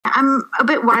I'm a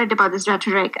bit worried about this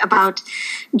rhetoric about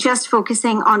just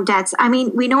focusing on deaths. I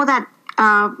mean, we know that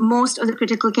most of the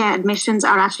critical care admissions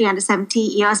are actually under 70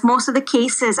 years. Most of the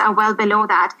cases are well below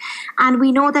that. And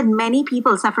we know that many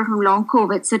people suffer from long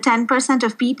COVID. So 10%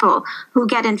 of people who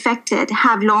get infected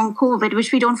have long COVID,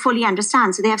 which we don't fully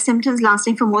understand. So they have symptoms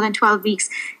lasting for more than 12 weeks,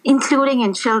 including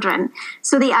in children.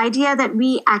 So the idea that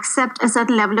we accept a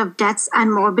certain level of deaths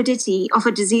and morbidity of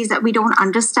a disease that we don't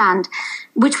understand,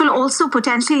 which will also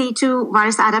potentially lead to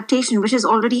virus adaptation, which has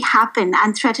already happened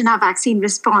and threaten our vaccine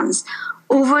response,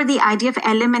 over the idea of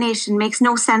elimination makes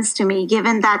no sense to me,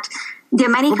 given that there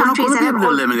are many countries that have... We're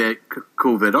not going to be able to eliminate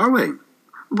COVID, are we?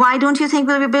 Why don't you think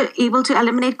we'll be able to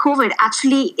eliminate COVID?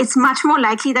 Actually, it's much more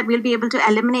likely that we'll be able to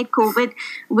eliminate COVID,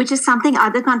 which is something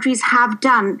other countries have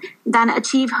done, than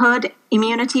achieve herd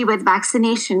immunity with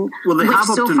vaccination. Well, they have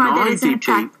up to now,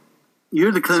 Deepti.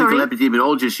 You're the clinical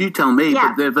epidemiologist, you tell me,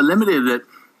 but they've eliminated it.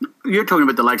 You're talking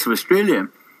about the likes of Australia.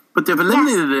 But they've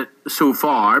eliminated it so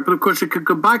far, but of course it could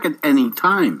come back at any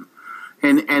time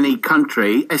in any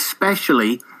country,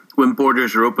 especially when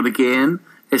borders are open again,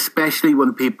 especially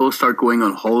when people start going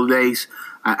on holidays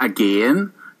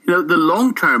again. You know, the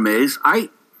long term is, I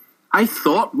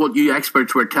thought what you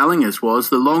experts were telling us was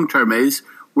the long term is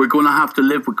we're going to have to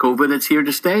live with COVID. It's here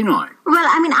to stay now. Well,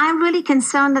 I mean, I'm really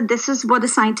concerned that this is what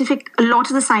a lot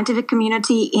of the scientific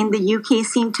community in the UK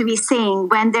seem to be saying,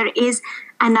 when there is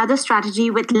another strategy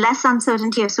with less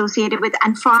uncertainty associated with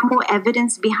and far more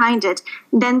evidence behind it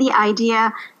than the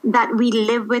idea that we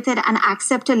live with it and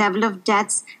accept a level of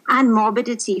deaths and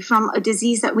morbidity from a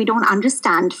disease that we don't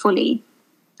understand fully.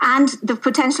 And the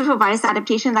potential for virus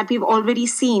adaptation that we've already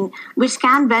seen, which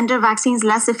can render vaccines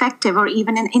less effective or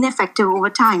even ineffective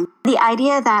over time. The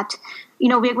idea that,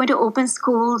 we're going to open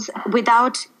schools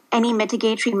without any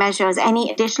mitigatory measures,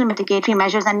 any additional mitigatory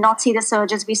measures, and not see the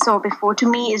surges we saw before, to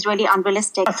me is really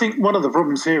unrealistic. I think one of the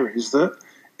problems here is that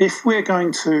if we're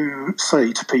going to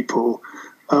say to people,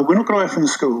 we're not going to open the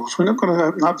schools, we're not going to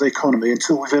open up the economy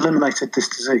until we've eliminated this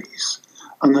disease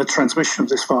and the transmission of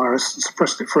this virus and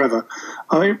suppressed it forever,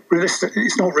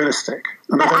 it's not realistic.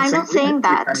 But I'm not saying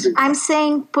that. I'm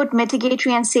saying put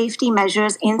mitigatory and safety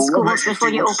measures in schools before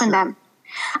you open them.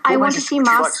 I want to see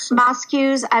mask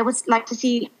use. I would like to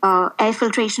see air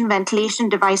filtration, ventilation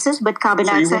devices with carbon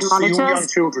dioxide monitors. So you want to see all young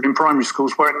children in primary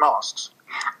schools wearing masks?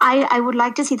 I would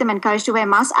like to see them encouraged to wear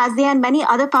masks, as they are in many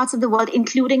other parts of the world,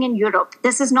 including in Europe.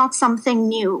 This is not something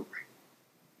new.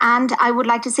 And I would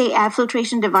like to say air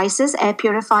filtration devices, air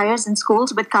purifiers in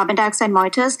schools with carbon dioxide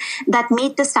monitors that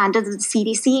meet the standards of the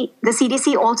CDC. The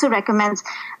CDC also recommends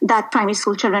that primary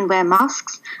school children wear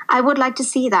masks. I would like to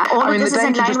see that. All of this is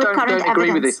in line with current evidence. I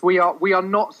agree with this. We are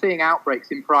not seeing outbreaks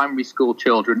in primary school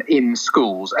children in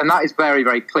schools, and that is very,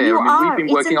 very clear. We've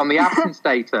been working on the absence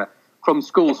data from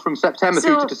schools from September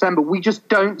through to December. We just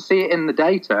don't see it in the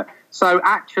data. So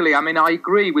actually, I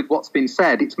agree with what's been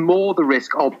said. It's more the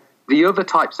risk of the other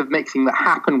types of mixing that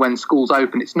happen when schools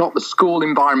open. It's not the school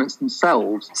environments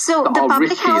themselves that are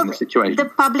risky in the situation. The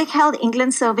Public Health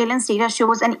England surveillance data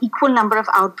shows an equal number of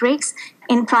outbreaks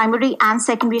in primary and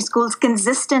secondary schools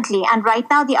consistently. And right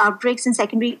now, the outbreaks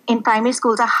in primary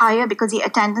schools are higher because the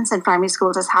attendance in primary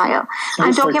schools is higher.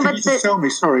 I'm talking about tell me,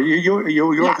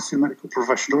 you're obviously a medical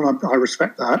professional, and I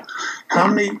respect that. How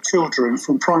many children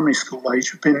from primary school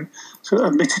age have been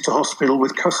admitted to hospital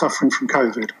with suffering from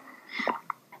COVID?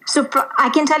 So I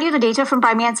can tell you the data from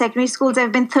primary and secondary schools. There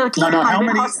have been 1,300. No. How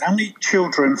many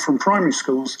children from primary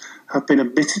schools have been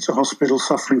admitted to hospital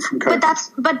suffering from COVID?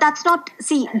 But that's not.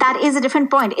 See, that is a different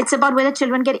point. It's about whether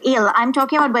children get ill. I'm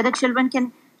talking about whether children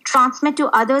can transmit to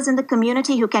others in the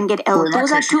community who can get ill. Well,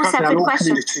 those are two separate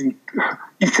questions.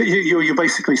 You're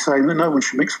basically saying that no one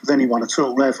should mix with anyone at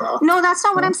all, ever. No, that's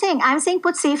not what I'm saying. I'm saying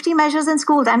put safety measures in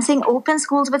schools. I'm saying open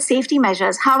schools with safety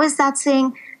measures. How is that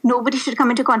saying nobody should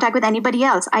come into contact with anybody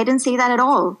else? I didn't say that at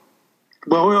all.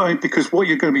 Well, because what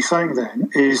you're going to be saying then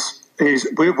is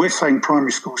we're saying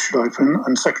primary schools should open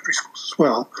and secondary schools as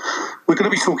well. We're going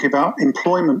to be talking about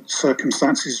employment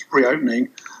circumstances reopening.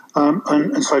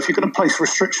 And so if you're going to place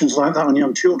restrictions like that on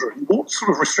young children, what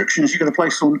sort of restrictions are you going to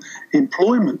place on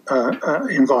employment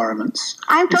environments?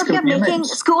 I'm talking about making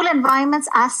school environments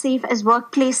as safe as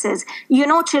workplaces.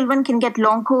 Children can get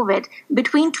long COVID.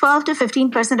 Between 12 to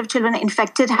 15% of children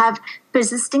infected have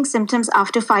persisting symptoms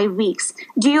after 5 weeks.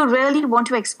 Do you really want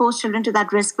to expose children to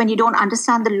that risk when you don't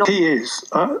understand the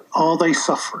law? Are they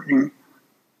suffering?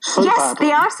 So yes, badly?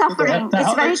 They are suffering.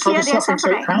 It's very clear they are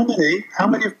suffering. So how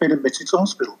many have been admitted to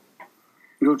hospital?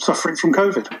 suffering from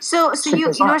COVID. So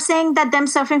you're saying that them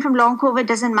suffering from long COVID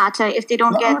doesn't matter if they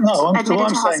don't get admitted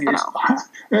to hospital?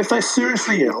 If they're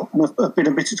seriously ill and have been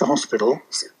admitted to hospital...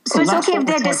 So it's okay if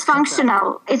they're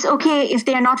dysfunctional. It's okay if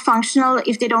they're not functional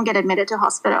if they don't get admitted to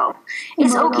hospital.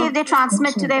 It's okay if they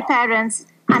transmit to their parents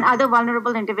and other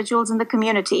vulnerable individuals in the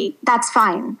community. That's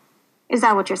fine. Is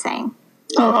that what you're saying?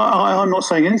 No, I'm not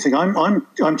saying anything.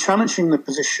 I'm challenging the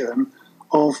position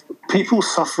of people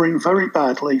suffering very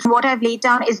badly. What I've laid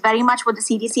down is very much what the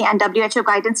CDC and WHO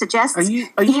guidance suggests, are you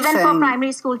even saying, for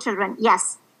primary school children.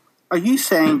 Yes. Are you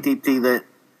saying, Deepti, that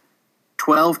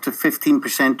 12 to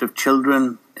 15% of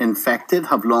children infected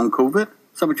have long COVID?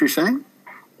 Is that what you're saying?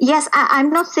 Yes, I'm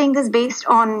not saying this based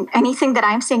on anything that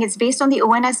I'm saying. It's based on the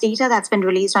ONS data that's been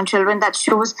released on children that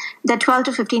shows that 12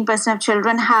 to 15% of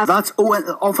children have... That's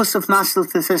Office of National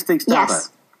Statistics data?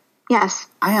 Yes.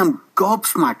 I am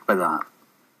gobsmacked by that.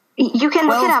 You can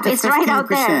look it up. It's right out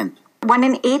there. 1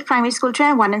 in 8 primary school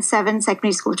children, 1 in 7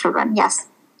 secondary school children. Yes.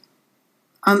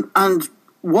 And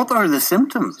what are the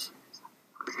symptoms?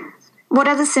 What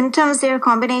are the symptoms? They're a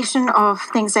combination of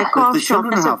things like cough,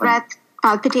 shortness of breath,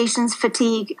 palpitations,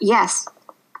 fatigue. Yes.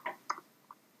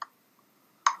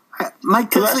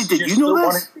 Mike Tinsley, did you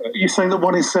know this? You're saying that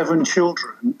 1 in 7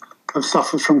 children have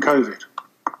suffered from COVID?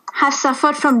 Have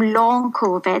suffered from long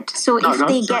COVID. So hang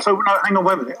on,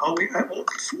 wait a minute.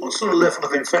 What sort of level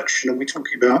of infection are we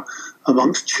talking about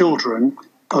amongst children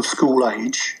of school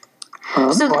age?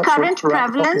 So the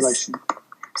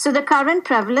current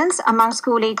prevalence among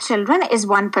school age children is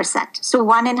 1%. So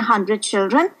 1 in 100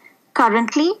 children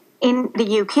currently in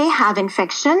the UK have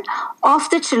infection. Of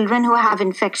the children who have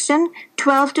infection,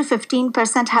 12 to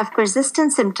 15% have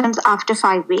persistent symptoms after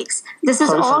 5 weeks. This is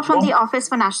all from the Office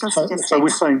for National Statistics. So we're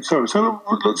saying, so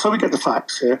we get the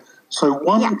facts here. So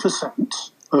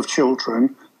 1% of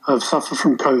children have suffered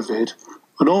from COVID,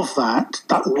 and of that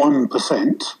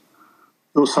 1%,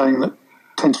 you're saying that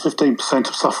 10 to 15%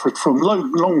 have suffered from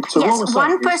long. So yes,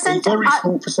 what we're saying is a very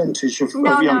small percentage of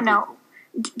young people. No.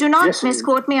 Do not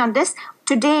misquote me on this.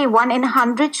 Today, 1 in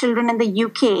 100 children in the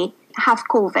UK have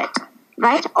COVID,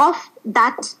 right? Of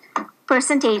that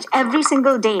percentage every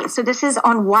single day. So this is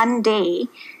on one day,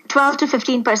 12 to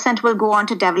 15% will go on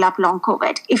to develop long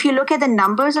COVID. If you look at the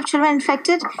numbers of children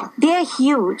infected, they're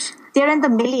huge. They're in the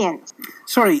millions.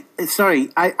 Sorry.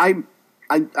 I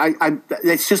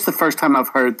it's just the first time I've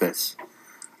heard this.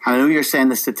 I know you're saying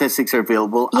the statistics are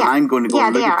available, and I'm going to go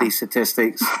look at these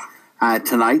statistics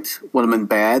tonight when I'm in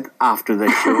bed after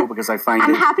this show because I find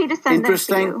I'm happy to send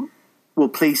interesting. Them to you. Well,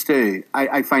 please do.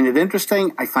 I find it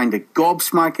interesting. I find it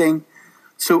gobsmacking.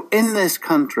 So in this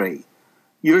country,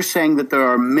 you're saying that there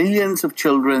are millions of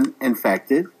children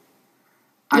infected,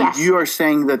 and you are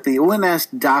saying that the ONS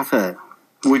data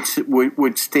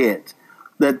would state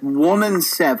that 1 in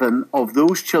 7 of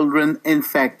those children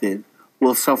infected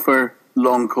will suffer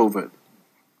long COVID.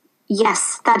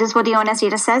 Yes, that is what the ONS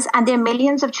data says. And there are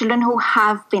millions of children who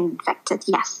have been infected,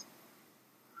 yes.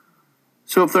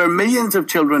 So if there are millions of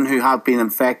children who have been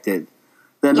infected,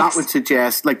 then that would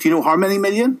suggest, do you know how many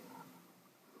million?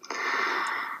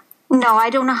 No, I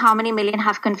don't know how many million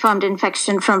have confirmed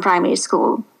infection from primary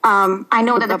school. I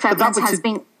know that the prevalence has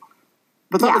been...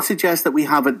 But that would suggest that we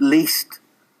have at least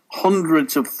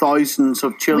hundreds of thousands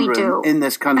of children in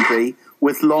this country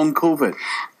with long COVID.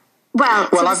 Well,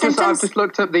 I've just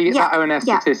looked at that ONS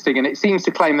statistic, and it seems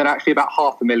to claim that actually about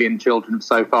 500,000 children have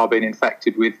so far been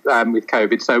infected with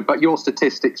COVID. So, but your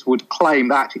statistics would claim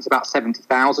that actually it's about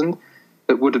 70,000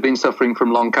 that would have been suffering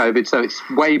from long COVID. So it's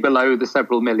way below the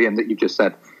several million that you just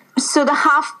said. So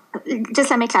just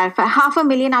let me clarify,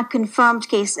 500,000 are confirmed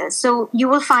cases. So you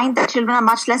will find that children are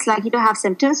much less likely to have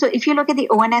symptoms. So if you look at the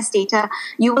ONS data,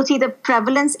 you will see the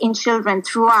prevalence in children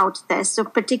throughout this. So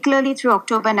particularly through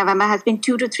October and November has been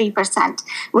 2 to 3%,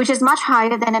 which is much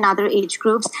higher than in other age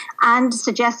groups and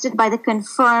suggested by the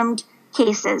confirmed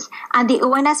cases. And the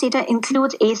ONS data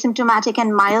includes asymptomatic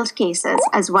and mild cases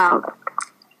as well.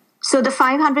 So the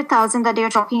 500,000 that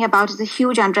you're talking about is a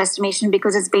huge underestimation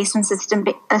because it's based on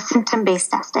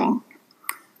symptom-based testing.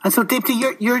 And so,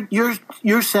 Deepti,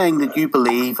 you're saying that you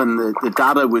believe, and the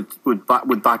data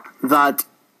would back that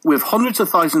we have hundreds of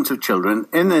thousands of children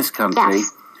in this country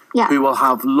who will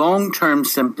have long-term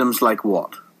symptoms like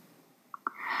what?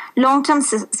 Long-term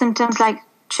symptoms like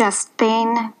chest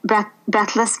pain,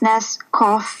 breathlessness,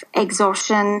 cough,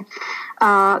 exhaustion,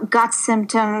 gut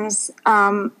symptoms.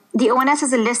 The ONS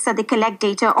has a list that they collect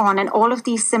data on, and all of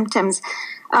these symptoms,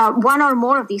 one or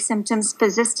more of these symptoms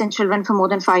persist in children for more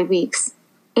than 5 weeks.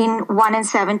 in 1 in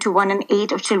 7 to 1 in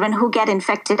 8 of children who get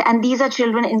infected. And these are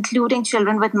children, including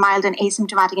children with mild and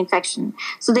asymptomatic infection.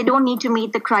 So they don't need to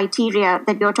meet the criteria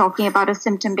that you're talking about of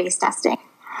symptom-based testing.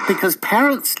 Because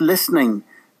parents listening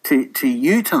to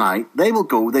you tonight, they will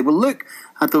look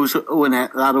at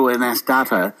that ONS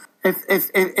data.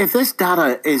 If this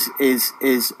data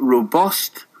is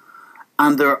robust,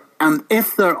 and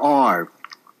if there are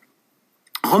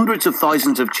hundreds of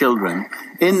thousands of children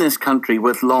in this country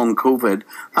with long COVID,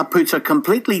 that puts a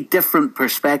completely different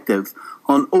perspective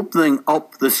on opening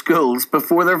up the schools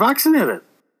before they're vaccinated.